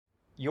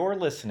You're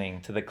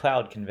listening to the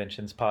Cloud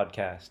Conventions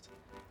podcast,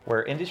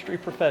 where industry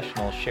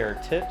professionals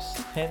share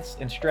tips, hints,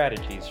 and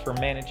strategies for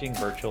managing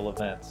virtual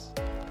events.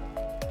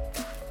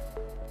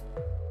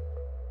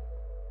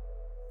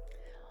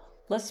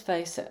 Let's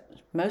face it,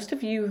 most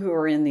of you who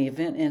are in the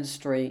event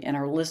industry and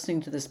are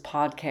listening to this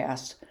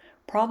podcast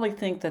probably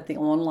think that the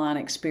online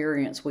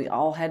experience we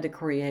all had to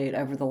create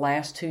over the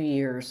last 2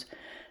 years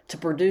to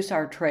produce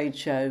our trade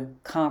show,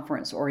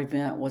 conference, or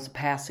event was a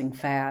passing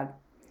fad.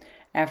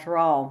 After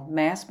all,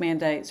 mask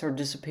mandates are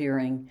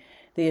disappearing,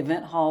 the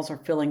event halls are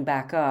filling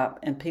back up,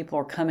 and people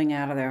are coming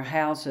out of their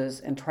houses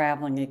and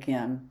traveling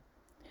again.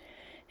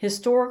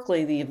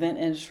 Historically, the event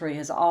industry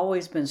has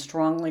always been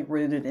strongly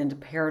rooted into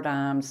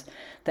paradigms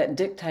that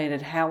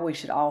dictated how we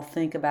should all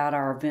think about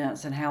our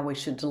events and how we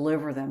should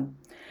deliver them.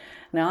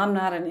 Now, I'm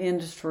not an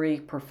industry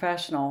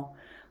professional,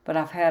 but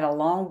I've had a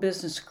long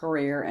business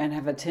career and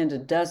have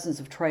attended dozens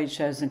of trade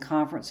shows and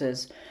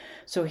conferences.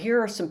 So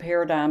here are some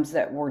paradigms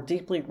that were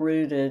deeply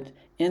rooted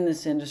in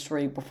this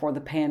industry before the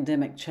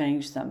pandemic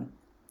changed them.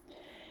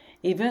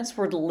 Events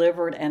were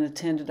delivered and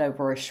attended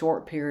over a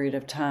short period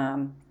of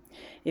time.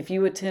 If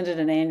you attended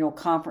an annual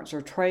conference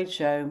or trade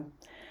show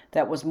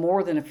that was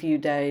more than a few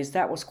days,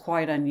 that was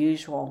quite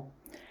unusual.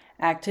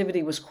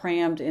 Activity was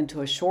crammed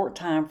into a short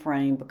time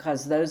frame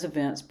because those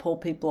events pull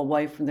people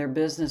away from their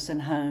business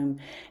and home,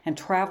 and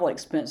travel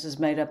expenses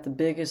made up the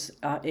biggest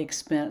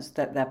expense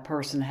that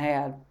person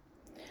had.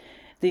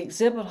 The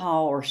exhibit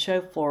hall or show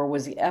floor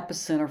was the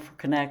epicenter for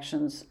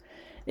connections.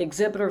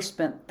 Exhibitors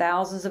spent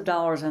thousands of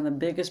dollars on the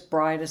biggest,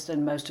 brightest,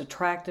 and most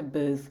attractive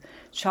booth,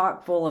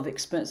 chock full of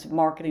expensive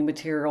marketing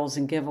materials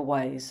and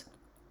giveaways.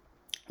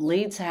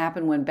 Leads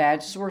happened when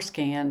badges were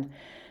scanned,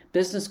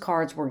 business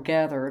cards were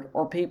gathered,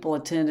 or people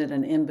attended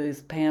an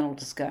in-booth panel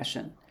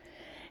discussion.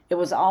 It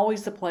was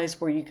always the place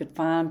where you could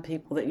find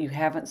people that you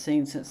haven't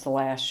seen since the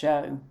last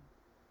show.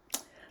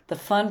 The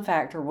fun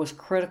factor was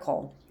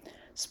critical.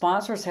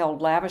 Sponsors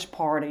held lavish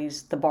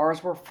parties, the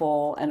bars were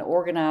full, and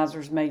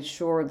organizers made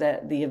sure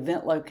that the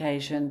event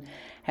location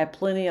had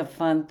plenty of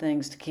fun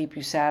things to keep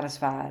you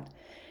satisfied.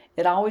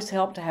 It always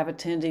helped to have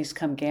attendees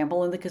come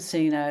gamble in the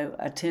casino,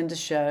 attend a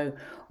show,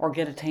 or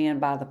get a tan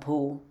by the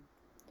pool.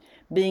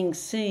 Being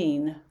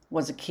seen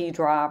was a key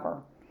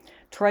driver.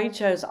 Trade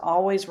shows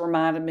always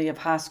reminded me of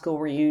high school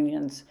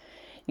reunions.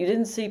 You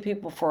didn't see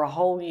people for a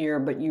whole year,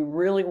 but you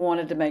really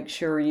wanted to make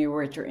sure you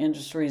were at your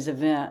industry's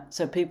event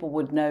so people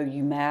would know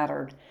you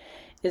mattered.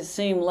 It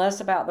seemed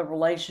less about the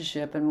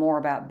relationship and more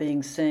about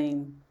being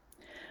seen.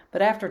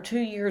 But after 2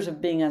 years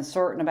of being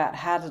uncertain about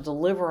how to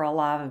deliver a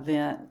live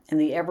event in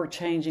the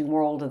ever-changing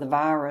world of the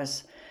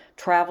virus,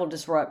 travel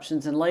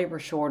disruptions, and labor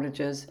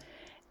shortages,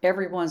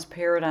 everyone's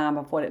paradigm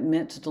of what it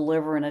meant to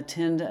deliver and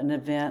attend an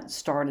event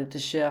started to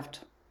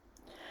shift.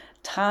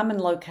 Time and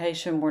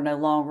location were no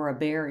longer a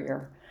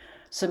barrier.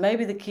 So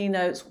maybe the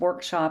keynotes,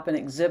 workshop, and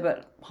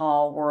exhibit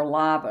hall were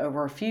live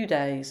over a few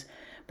days,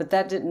 but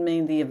that didn't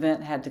mean the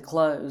event had to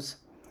close.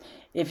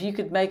 If you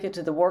could make it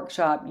to the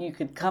workshop, you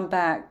could come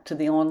back to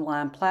the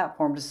online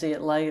platform to see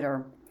it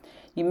later.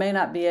 You may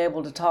not be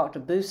able to talk to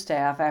booth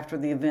staff after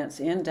the event's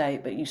end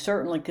date, but you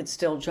certainly could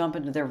still jump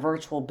into their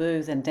virtual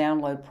booth and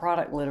download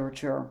product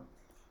literature.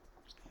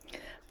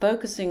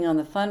 Focusing on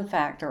the fun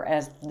factor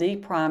as the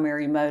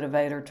primary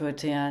motivator to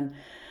attend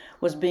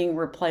was being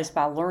replaced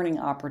by learning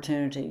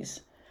opportunities.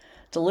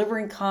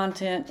 Delivering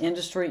content,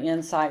 industry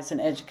insights,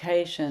 and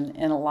education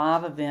in a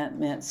live event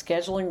meant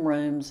scheduling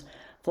rooms,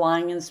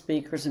 flying in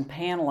speakers and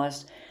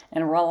panelists,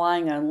 and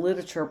relying on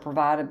literature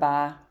provided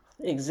by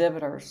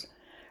exhibitors.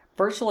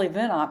 Virtual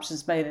event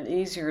options made it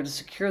easier to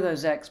secure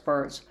those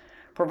experts,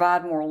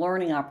 provide more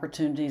learning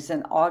opportunities,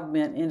 and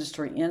augment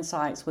industry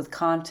insights with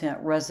content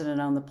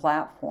resident on the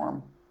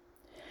platform.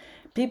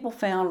 People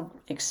found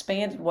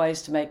expanded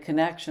ways to make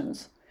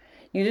connections.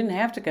 You didn't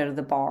have to go to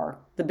the bar,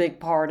 the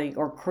big party,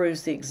 or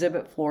cruise the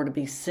exhibit floor to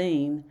be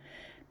seen.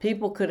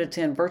 People could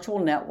attend virtual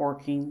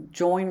networking,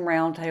 join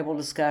roundtable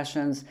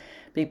discussions,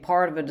 be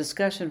part of a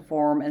discussion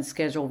forum, and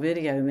schedule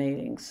video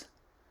meetings.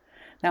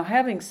 Now,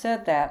 having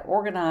said that,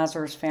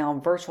 organizers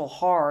found virtual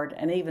hard,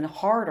 and even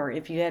harder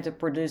if you had to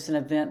produce an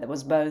event that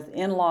was both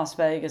in Las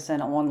Vegas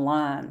and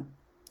online.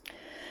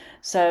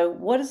 So,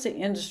 what is the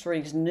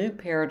industry's new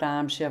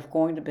paradigm shift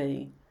going to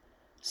be?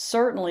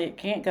 Certainly, it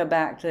can't go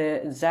back to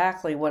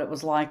exactly what it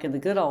was like in the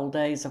good old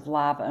days of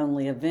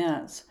live-only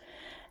events.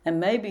 And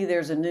maybe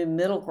there's a new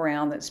middle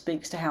ground that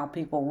speaks to how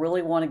people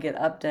really want to get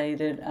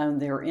updated on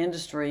their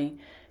industry,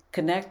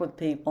 connect with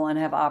people, and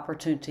have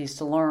opportunities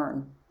to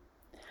learn.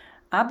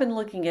 I've been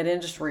looking at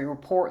industry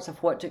reports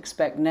of what to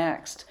expect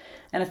next,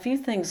 and a few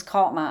things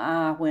caught my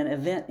eye when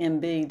Event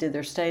MB did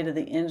their State of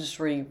the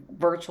Industry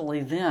virtual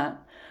event,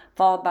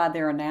 followed by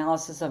their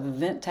analysis of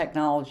event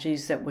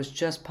technologies that was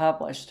just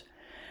published.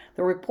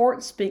 The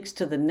report speaks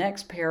to the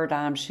next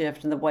paradigm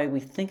shift in the way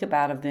we think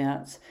about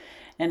events,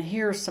 and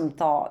here's some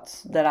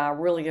thoughts that I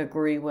really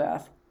agree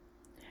with.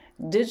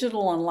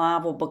 Digital and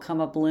live will become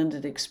a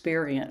blended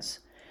experience.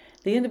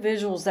 The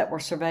individuals that were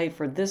surveyed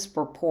for this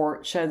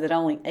report show that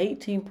only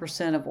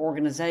 18% of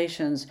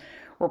organizations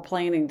we're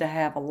planning to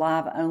have a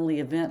live-only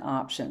event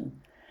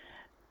option.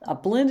 A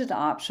blended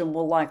option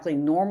will likely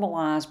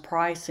normalize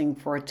pricing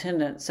for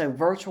attendance so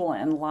virtual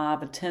and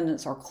live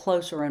attendance are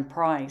closer in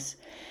price.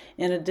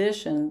 In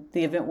addition,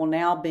 the event will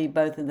now be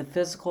both in the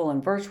physical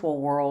and virtual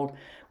world,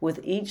 with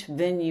each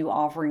venue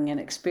offering an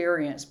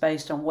experience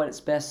based on what it's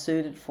best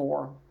suited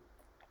for.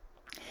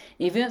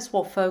 Events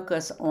will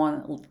focus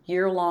on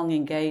year-long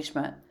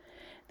engagement.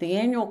 The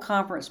annual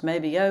conference may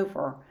be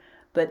over,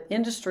 but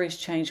industries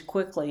change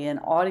quickly and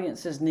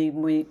audiences need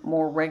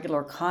more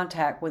regular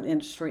contact with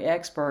industry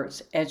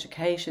experts,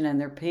 education, and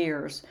their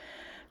peers.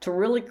 To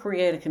really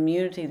create a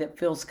community that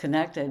feels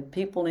connected,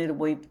 people need a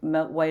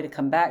way to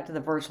come back to the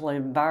virtual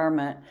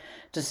environment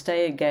to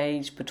stay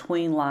engaged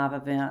between live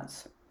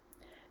events.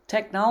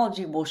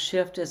 Technology will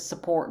shift its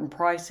support and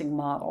pricing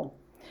model.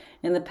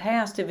 In the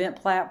past, event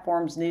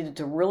platforms needed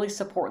to really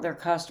support their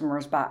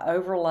customers by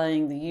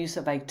overlaying the use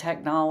of a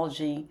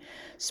technology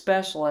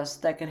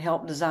specialist that could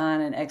help design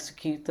and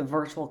execute the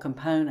virtual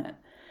component.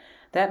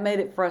 That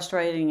made it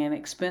frustrating and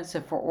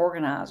expensive for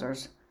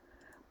organizers.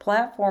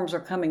 Platforms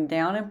are coming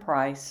down in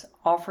price,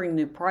 offering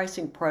new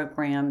pricing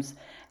programs,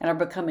 and are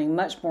becoming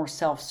much more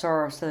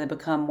self-serve so they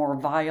become more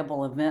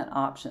viable event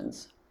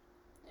options.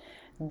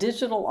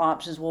 Digital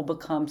options will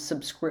become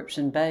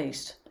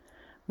subscription-based.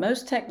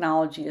 Most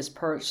technology is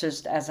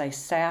purchased as a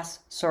SaaS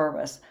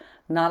service,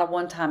 not a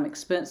one-time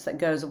expense that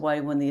goes away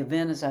when the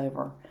event is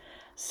over.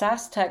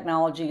 SaaS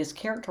technology is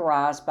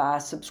characterized by a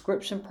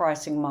subscription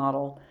pricing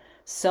model,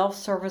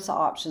 self-service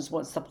options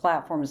once the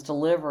platform is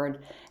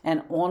delivered,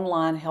 and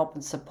online help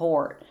and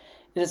support.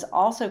 It is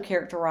also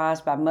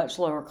characterized by much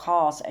lower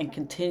costs and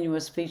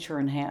continuous feature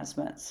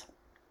enhancements.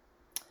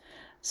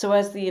 So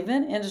as the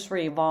event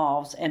industry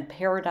evolves and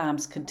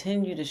paradigms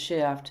continue to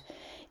shift,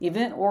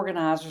 event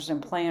organizers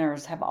and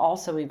planners have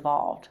also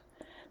evolved.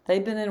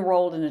 They've been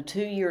enrolled in a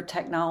 2-year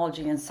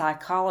technology and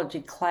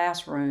psychology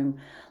classroom,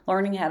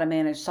 learning how to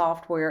manage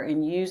software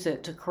and use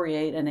it to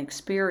create an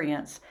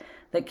experience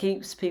that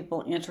keeps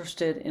people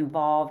interested,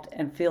 involved,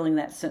 and feeling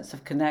that sense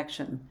of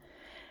connection.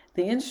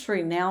 The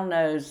industry now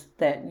knows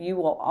that you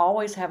will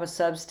always have a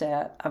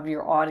subset of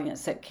your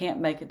audience that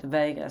can't make it to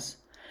Vegas,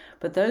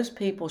 but those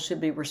people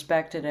should be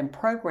respected and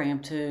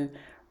programmed to,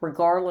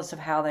 regardless of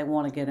how they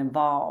want to get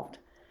involved.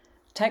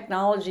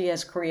 Technology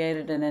has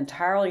created an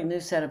entirely new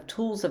set of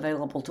tools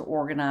available to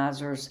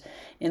organizers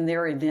in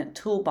their event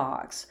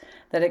toolbox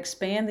that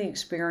expand the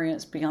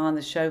experience beyond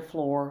the show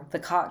floor, the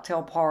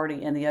cocktail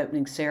party, and the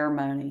opening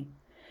ceremony.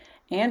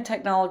 And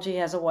technology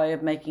has a way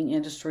of making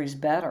industries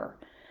better.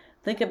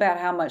 Think about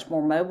how much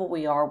more mobile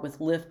we are with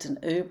Lyft and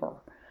Uber.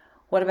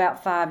 What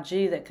about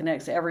 5G that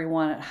connects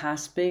everyone at high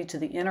speed to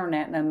the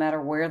internet no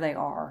matter where they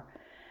are?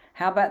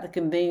 How about the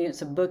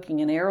convenience of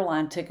booking an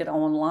airline ticket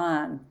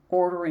online,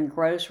 ordering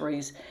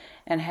groceries,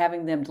 and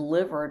having them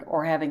delivered,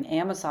 or having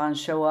Amazon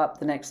show up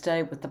the next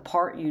day with the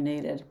part you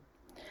needed?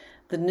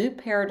 The new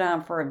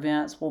paradigm for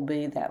events will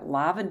be that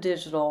live and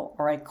digital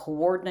are a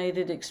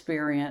coordinated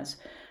experience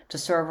to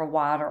serve a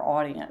wider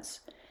audience.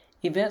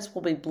 Events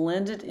will be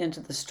blended into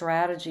the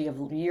strategy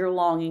of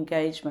year-long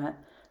engagement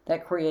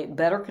that create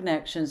better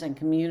connections and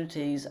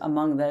communities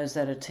among those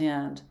that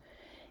attend.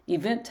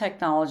 Event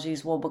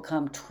technologies will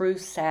become true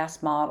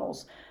SaaS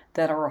models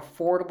that are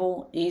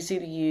affordable, easy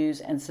to use,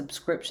 and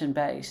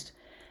subscription-based.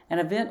 And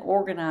event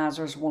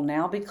organizers will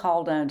now be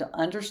called on to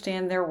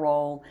understand their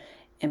role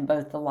in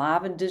both the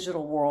live and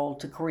digital world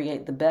to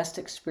create the best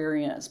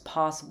experience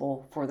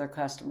possible for their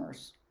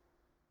customers.